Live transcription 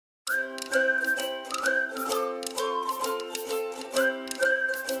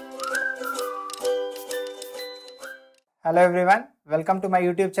Hello everyone, welcome to my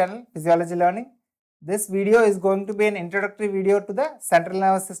YouTube channel Physiology Learning. This video is going to be an introductory video to the central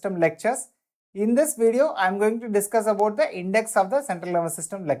nervous system lectures. In this video, I am going to discuss about the index of the central nervous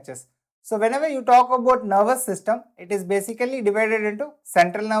system lectures. So whenever you talk about nervous system, it is basically divided into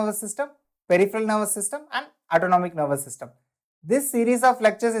central nervous system, peripheral nervous system and autonomic nervous system. This series of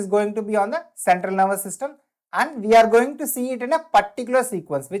lectures is going to be on the central nervous system and we are going to see it in a particular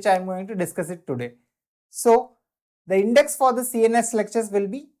sequence which I am going to discuss it today. So the index for the CNS lectures will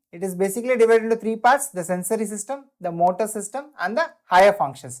be, it is basically divided into three parts: the sensory system, the motor system and the higher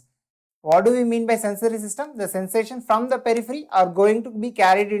functions. What do we mean by sensory system? The sensation from the periphery are going to be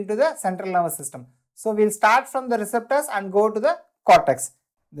carried into the central nervous system. So we will start from the receptors and go to the cortex.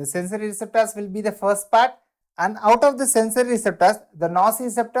 The sensory receptors will be the first part, and out of the sensory receptors, the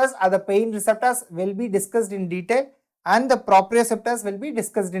nociceptors or the pain receptors will be discussed in detail and the proprioceptors will be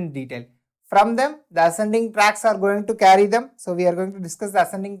discussed in detail. From them, the ascending tracts are going to carry them. So we are going to discuss the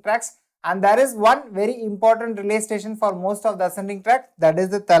ascending tracts, and there is one very important relay station for most of the ascending tract, that is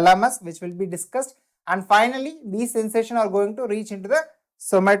the thalamus, which will be discussed, and finally these sensations are going to reach into the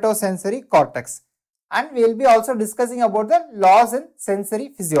somatosensory cortex, and we will be also discussing about the laws in sensory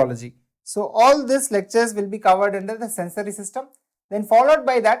physiology. So all these lectures will be covered under the sensory system, then followed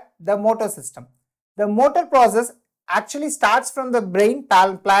by that the motor system. The motor process actually starts from the brain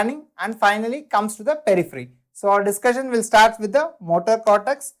planning and finally comes to the periphery. So our discussion will start with the motor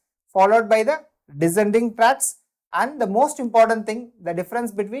cortex, followed by the descending tracts, and the most important thing, the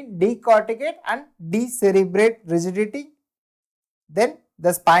difference between decorticate and decerebrate rigidity, then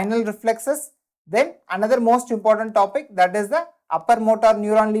the spinal reflexes, then another most important topic, that is the upper motor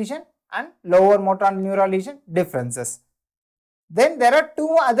neuron lesion and lower motor neuron lesion differences. Then there are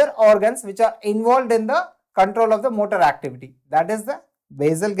two other organs which are involved in the control of the motor activity, that is the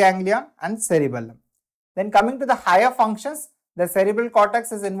basal ganglion and cerebellum. Then coming to the higher functions, the cerebral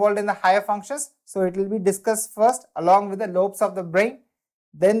cortex is involved in the higher functions, so it will be discussed first along with the lobes of the brain,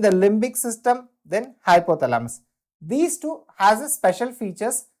 then the limbic system, then hypothalamus. These two has a special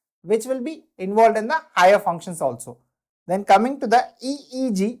features which will be involved in the higher functions also. Then coming to the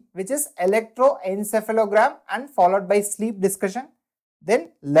EEG, which is electroencephalogram, and followed by sleep discussion,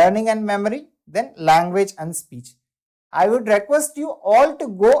 then learning and memory, then language and speech. I would request you all to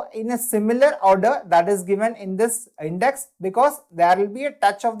go in a similar order that is given in this index, because there will be a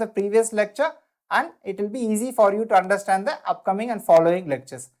touch of the previous lecture and it will be easy for you to understand the upcoming and following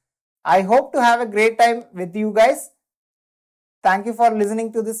lectures. I hope to have a great time with you guys. Thank you for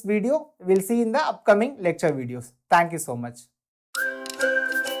listening to this video. We will see in the upcoming lecture videos. Thank you so much.